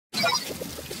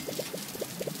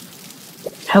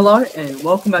Hello and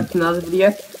welcome back to another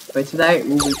video, where today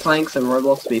we'll be playing some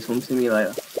Roblox Beastorm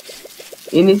Simulator.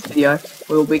 In this video,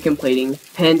 we will be completing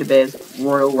Panda Bear's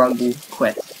Royal Rumble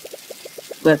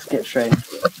quest. Let's get straight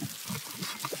into it.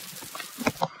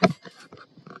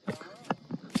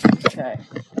 Okay.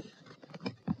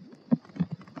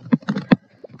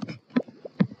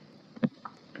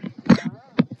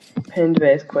 Panda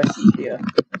Bear's quest is here.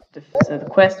 So the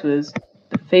quest was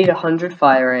defeat 100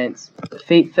 fire ants,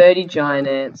 defeat 30 giant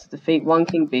ants, defeat 1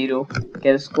 king beetle,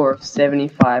 get a score of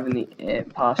 75 in the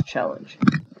ant pass challenge.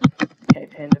 Okay,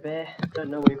 Panda Bear, don't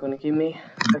know what you're going to give me.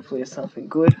 Hopefully it's something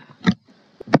good.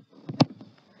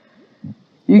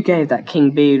 You gave that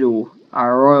king beetle a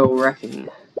royal wrecking,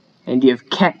 and you've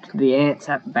kept the ants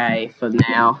at bay for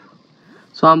now.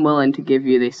 So I'm willing to give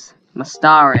you this, my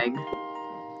star egg.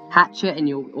 Hatch it and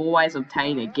you'll always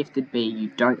obtain a gifted bee you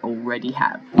don't already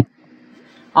have.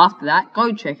 After that,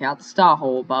 go check out the star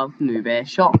hole above New Bear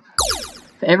shop.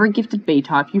 For every gifted bee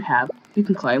type you have, you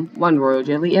can claim 1 royal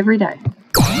jelly every day.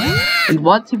 And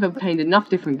once you've obtained enough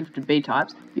different gifted bee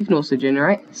types, you can also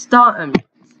generate star amulets.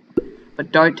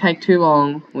 But don't take too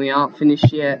long, we aren't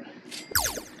finished yet.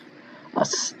 A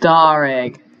star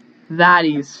egg. That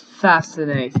is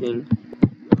fascinating.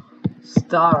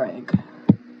 Star egg.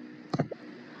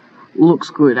 Looks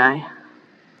good, eh?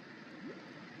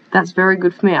 That's very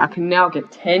good for me. I can now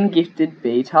get 10 gifted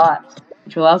bee types,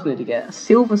 which allows me to get a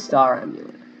silver star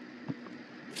amulet.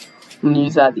 I'm going to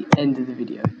use that at the end of the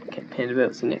video. Okay, Panda Bear,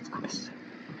 what's the next quest?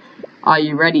 Are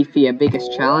you ready for your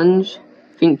biggest challenge?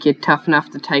 Think you're tough enough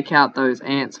to take out those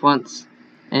ants once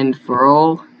and for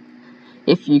all?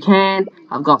 If you can,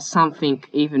 I've got something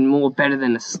even more better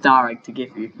than a star egg to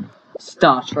give you.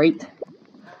 Star treat.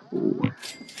 Ooh.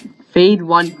 Feed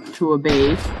 1 to a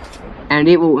bee, and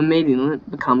it will immediately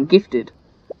become gifted.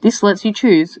 This lets you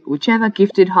choose whichever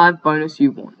gifted hive bonus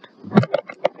you want.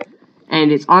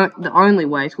 And it's the only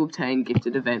way to obtain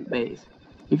gifted event bees.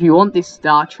 If you want this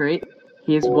star treat,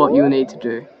 here's what you'll need to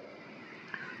do.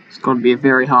 It's got to be a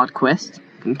very hard quest,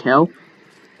 you can tell.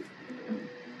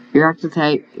 You have to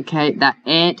take that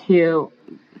ant hill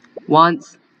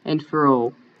once and for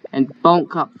all, and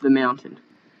bonk up the mountain.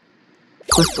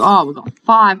 Oh, we've got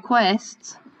 5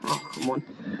 quests. Oh, come on.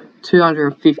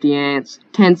 250 ants,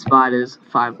 10 spiders,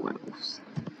 5 werewolves.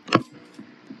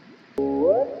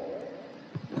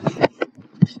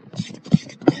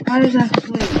 That is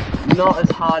actually not as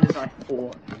hard as I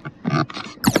thought.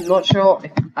 I'm not sure.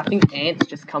 I think ants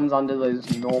just comes under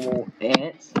those normal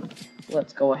ants.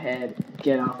 Let's go ahead,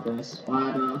 get our first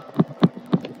spider.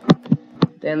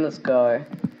 Then let's go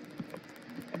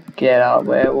get our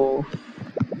werewolf.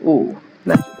 Ooh.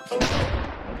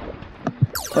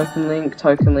 Token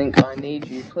link, I need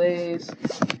you, please.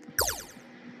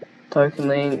 Token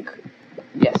link,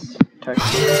 yes, token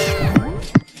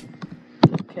link.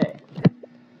 Okay.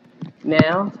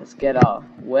 Now, let's get our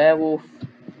werewolf.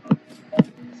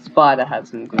 Spider has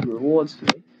some good rewards for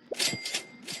me.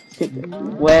 Let's get the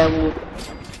werewolf.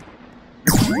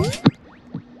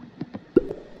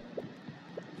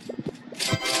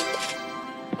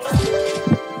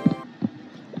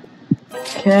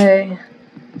 Okay.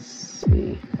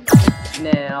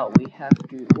 Now we have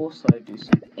to also do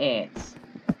some ants.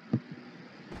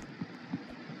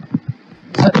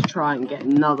 Let's try and get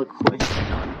another quest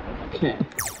done. Okay.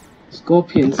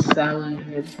 Scorpion salad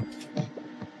head.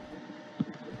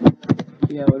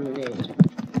 Yeah, what do we need?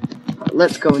 Right,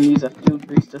 let's go and use a field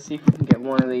booster, see if we can get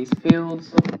one of these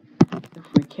fields.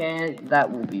 If we can,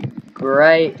 that will be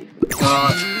great. If we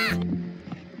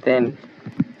can't, then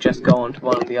just go on to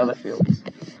one of the other fields.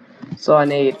 So I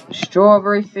need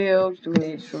strawberry field. Do we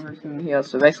need strawberry field here?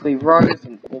 So basically rose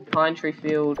or pine tree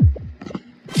field.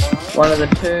 One of the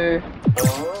two.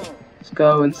 Let's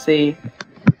go and see.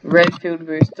 Red field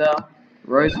booster.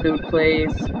 Rose field,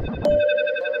 please.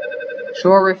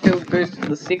 Strawberry field booster for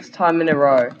the 6th time in a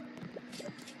row.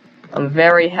 I'm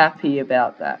very happy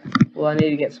about that. Well, I need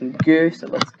to get some goose, so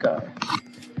let's go.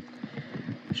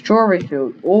 Strawberry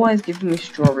field. Always giving me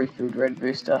strawberry field red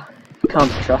booster.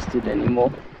 Can't be trusted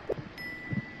anymore.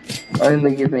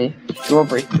 Only give me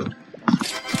strawberry field.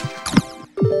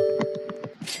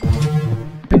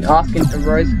 Been asking for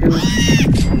rose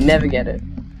field, never get it.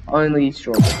 Only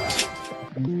strawberry.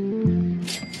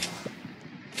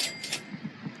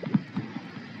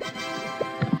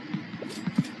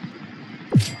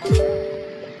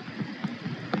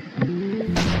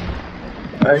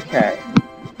 Okay.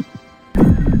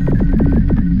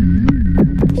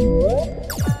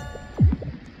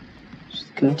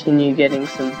 Just continue getting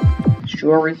some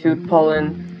strawberry field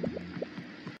pollen.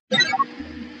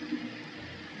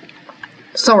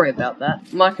 Sorry about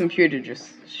that. My computer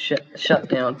just shut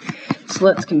down. So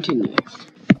let's continue.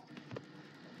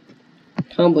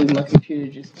 Can't believe my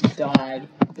computer just died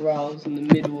while I was in the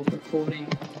middle of recording.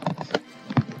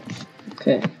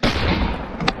 Okay.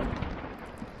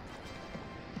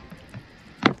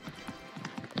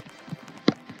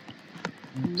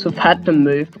 So I've had to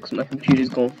move because my computer's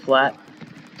gone flat.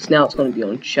 So now it's going to be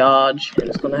on charge, and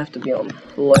it's going to have to be on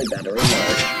low battery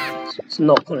mode. So it's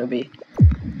not going to be...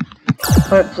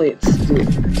 Hopefully it still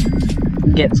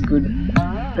gets good.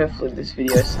 Hopefully this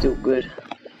video is still good.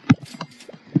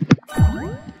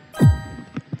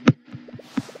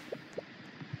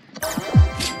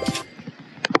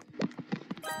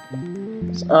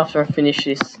 So after I finish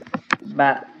this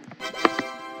bag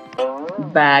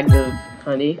of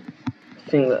honey, I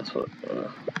think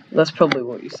that's probably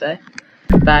what you say.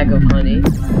 Bag of honey,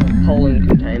 pollen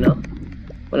container.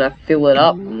 When I fill it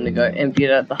up, I'm going to go empty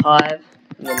it at the hive,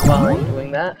 and then while I'm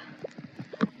doing that,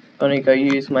 I'm going to go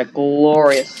use my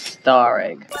glorious star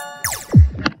egg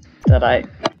that I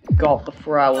got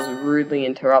before I was rudely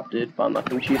interrupted by my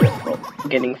computer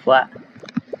getting flat.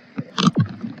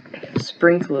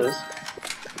 Sprinklers.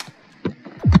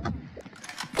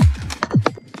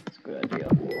 That's a good idea.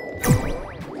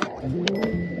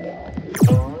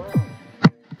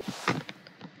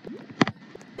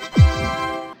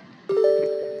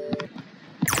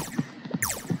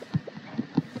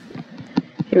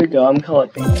 Here we go, I'm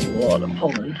collecting a lot of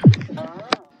pollen.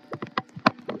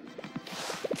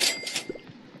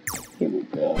 Here we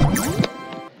go.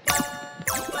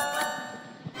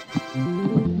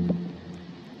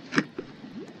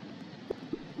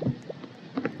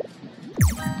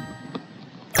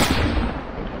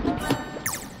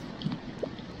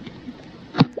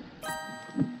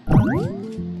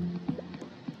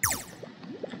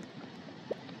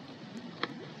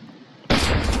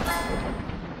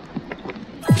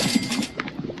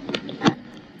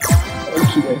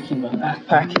 Okie my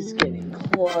backpack is getting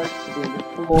close to being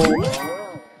full.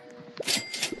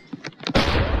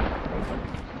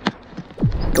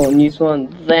 Go and use one,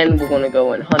 then we're gonna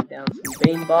go and hunt down some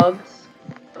bean bugs.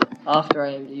 After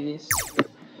I empty this,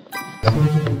 so we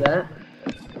can do that.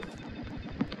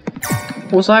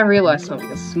 Also, I realized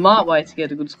something. A smart way to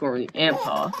get a good score on the ant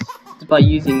pass is by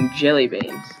using jelly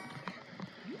beans.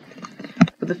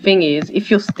 But the thing is, if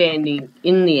you're standing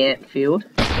in the ant field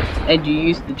and you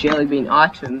use the jelly bean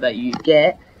item that you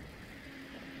get,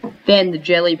 then the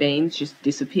jelly beans just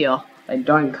disappear. They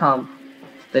don't come.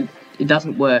 It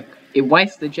doesn't work. It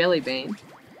wastes the jelly bean.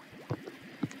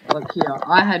 Look here,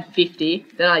 I had 50,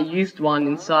 then I used one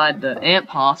inside the ant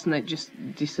pass and it just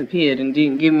disappeared and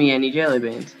didn't give me any jelly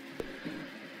beans.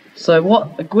 So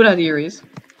what a good idea is,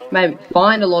 maybe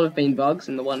find a lot of bean bugs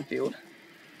in the one field,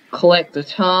 collect a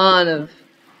ton of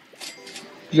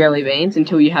jelly beans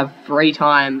until you have 3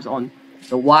 times on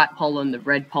the white pollen, the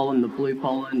red pollen, the blue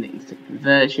pollen, the instant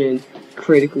conversion,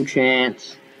 critical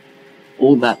chance,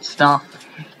 all that stuff.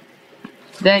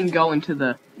 Then go into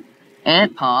the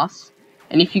ant pass,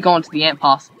 and if you go into the ant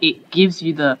pass, it gives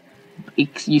you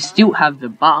you still have the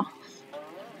buffs,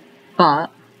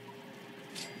 but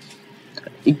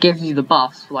it gives you the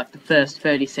buffs for like the first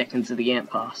 30 seconds of the ant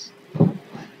pass.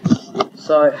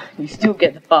 So you still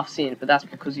get the buffs in, but that's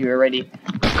because you already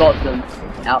got them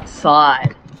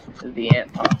outside of the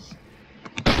ant pass.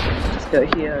 Let's go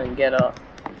here and get a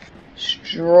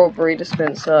strawberry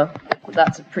dispenser.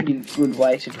 That's a pretty good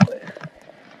way to do it.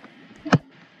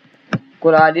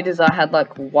 What I did is I had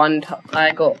like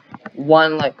I got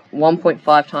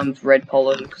 1.5 times red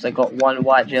pollen because I got 1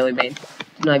 white jelly bean.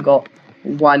 Then I got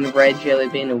 1 red jelly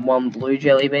bean and 1 blue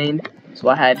jelly bean. So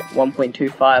I had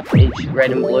 1.25 for each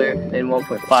red and blue, then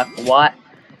 1.5 for white.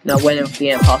 And I went in with the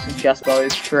ant pass with just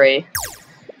those 3.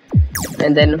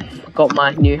 And then got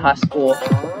my new high score.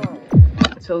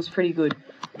 So it was pretty good.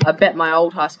 I bet my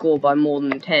old high score by more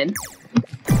than 10.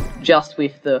 Just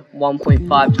with the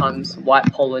 1.5 times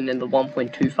white pollen and the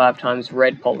 1.25 times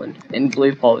red pollen and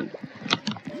blue pollen.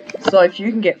 So if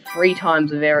you can get 3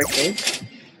 times of everything,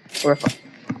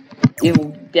 it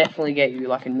will definitely get you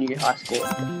like a new high score.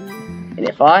 And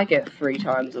if I get 3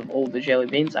 times of all the jelly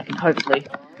beans, I can hopefully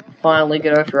finally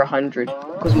get over 100.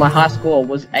 Because my high score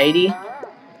was 80,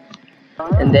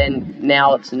 and then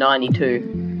now it's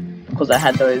 92. Because I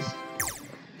had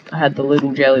the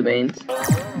little jelly beans.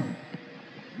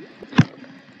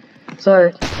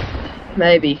 So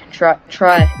maybe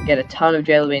try get a ton of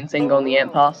jelly beans, then go on the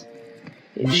ant pass.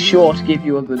 It's sure to give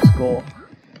you a good score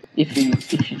if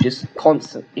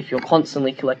you're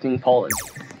constantly collecting pollen.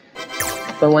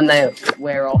 But when they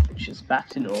wear off, it's just back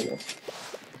to normal.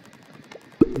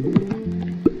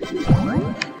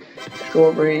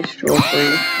 Strawberries,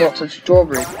 strawberries. Lots of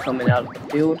strawberries coming out of the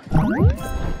field.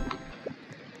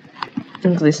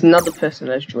 And there's another person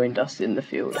has joined us in the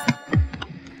field.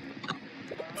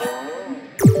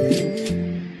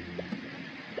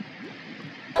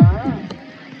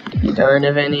 You don't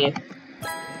have any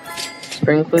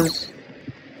sprinklers?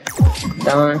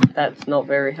 No, that's not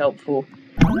very helpful.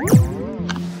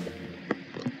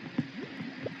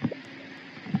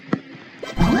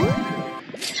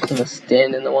 Just gonna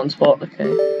stand in the one spot,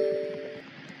 okay.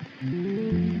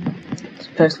 This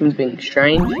person's being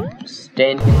strange,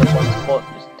 standing in the one spot,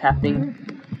 just tapping.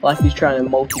 Like he's trying to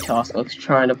multitask, like he's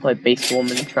trying to play baseball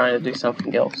and trying to do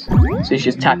something else. So he's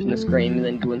just tapping the screen and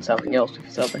then doing something else with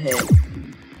his other hand.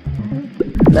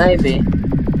 Maybe.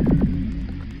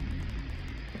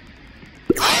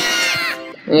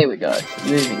 There we go,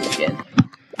 moving again.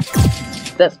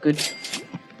 That's good.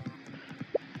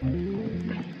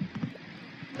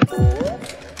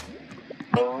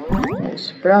 Oh,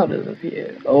 sprouted up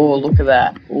here. Oh, look at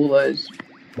that. All those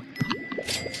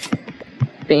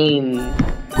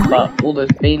all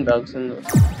those bean bugs in the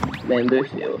bamboo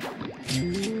field.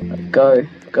 Go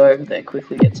over there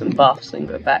quickly, get some buffs, and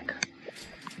go back.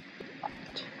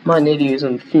 Might need to use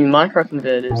a few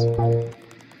microconverters.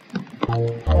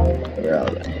 Where are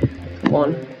they? Come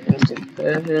on, instant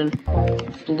conversion.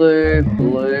 Blue,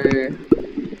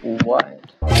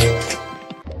 white.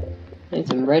 Need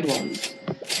some red ones.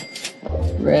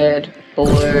 Red,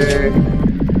 blue.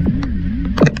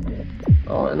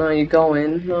 Oh no, you're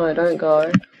going. No, don't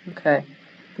go. Okay.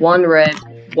 1 red,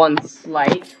 1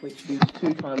 slate, which is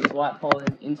 2 times white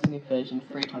pollen, instant conversion,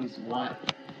 3 times white,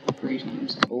 3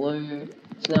 times blue.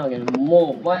 So now we're getting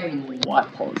way more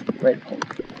white pollen, red pollen.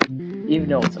 Even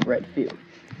though it's a red field.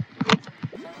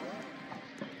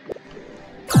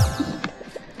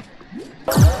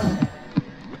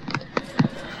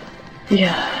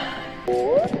 Yeah.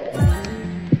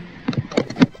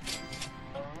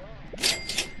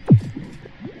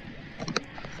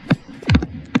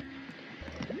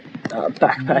 Our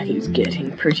backpack is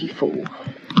getting pretty full.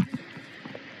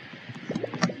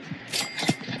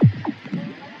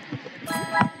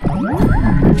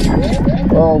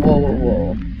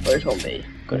 Whoa. Vote on me.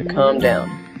 Gotta calm down.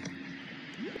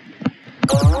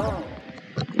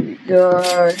 Here we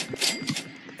go.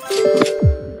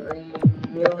 3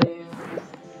 million.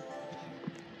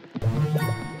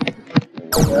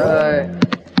 Go.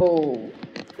 Full.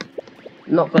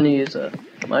 Not gonna use a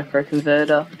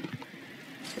microconverter.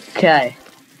 Okay.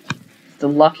 It's the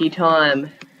lucky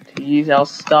time to use our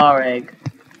star egg.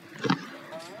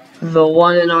 The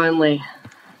one and only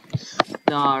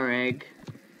star egg.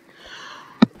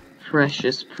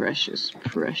 Precious.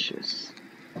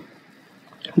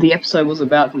 The episode was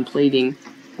about completing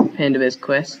Panda Bear's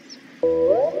quests.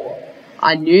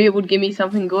 I knew it would give me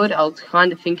something good. I was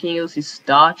kind of thinking it was his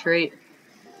star treat,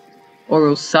 or it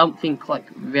was something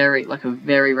like a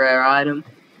very rare item,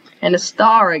 and a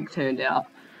star egg turned out.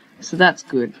 So that's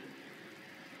good.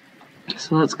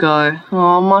 So let's go.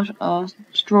 Oh, my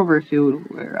strawberry field.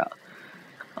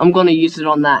 I'm gonna use it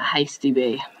on that hasty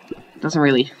bee. Doesn't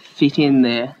really fit in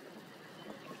there.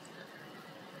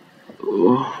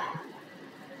 Ooh.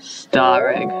 Star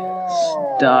egg.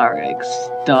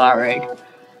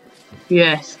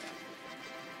 Yes.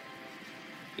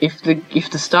 If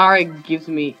the star egg gives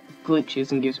me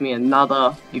glitches and gives me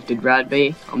another gifted rad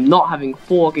bee, I'm not having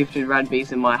 4 gifted rad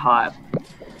bees in my hive.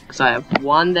 Because I have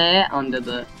 1 there under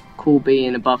the cool bee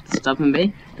and above the stubborn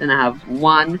bee. Then I have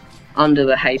 1 under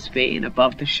the haste bee and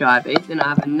above the shy bee. Then I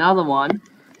have another one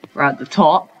right at the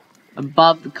top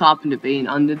above the carpenter bee and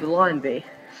under the lion bee.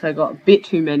 So I got a bit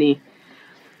too many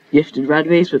gifted rad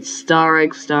bees, but star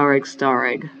egg.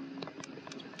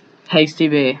 Hasty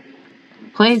bee.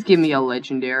 Please give me a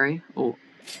legendary or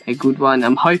a good one.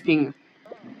 I'm hoping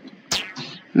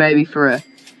maybe for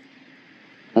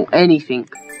anything.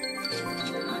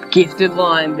 Gifted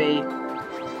lion bee.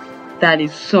 That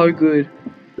is so good.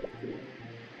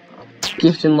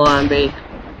 Gifted lion bee.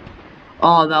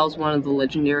 Oh, that was one of the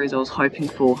legendaries I was hoping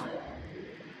for.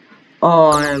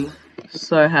 Oh, I am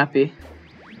so happy.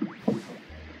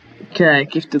 Okay,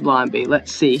 gifted lion bee.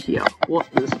 Let's see here.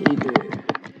 What does he do?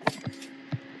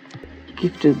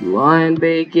 Gifted lion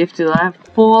bee. Gifted. I have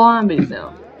 4 lion bees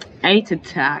now. 8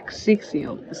 attack, 6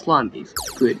 heal. This lion bee's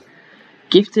good.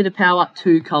 Gifted a power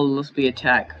 2 colorless bee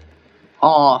attack.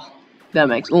 Oh, that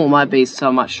makes all my bees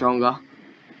so much stronger.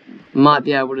 Might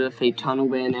be able to defeat Tunnel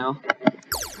Bear now.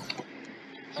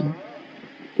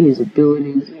 His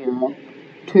abilities,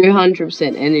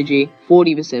 200% energy,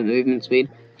 40% movement speed,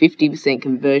 50%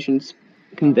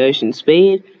 conversion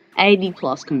speed, 80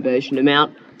 plus conversion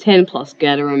amount, 10 plus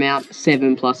gather amount,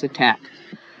 7 plus attack.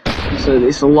 So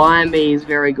this lion bee is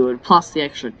very good, plus the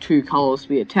extra 2 colours to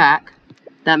be attack.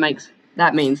 That means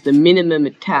the minimum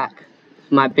attack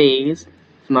for my bees,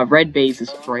 for my red bees,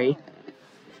 is free.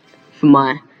 For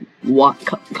my white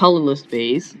colourless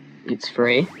bees, it's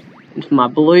free. And for my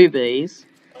blue bees,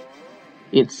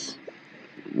 it's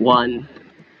 1,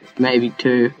 maybe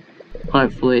 2,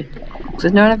 hopefully. Because I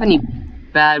don't have any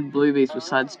bad blue bees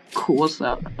besides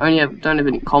Corsa. Don't have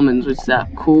any commons, which is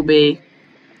that Cool Bee.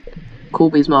 Cool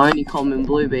Bee's my only common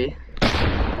blue bee.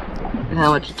 And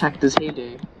how much attack does he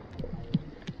do?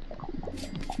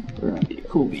 Right,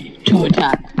 Cool Bee, 2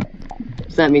 attack.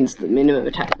 So that means the minimum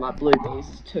attack for my blue bees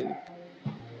is 2.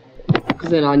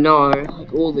 Because then I know,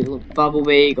 like, all the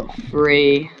Bumblebee got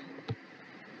 3.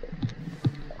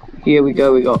 Here we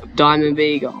go, we got Diamond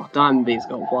Bee, Diamond Bee's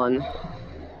got 1.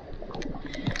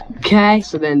 Okay,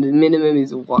 so then the minimum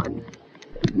is 1. And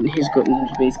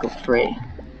Ninja Bee's got 3.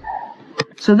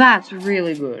 So that's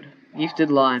really good.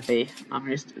 Gifted Lion Bee. I'm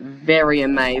just very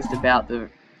amazed about the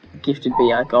gifted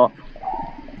bee I got.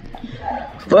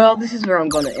 Well, this is where I'm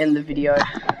going to end the video.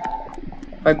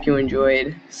 Hope you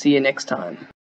enjoyed. See you next time.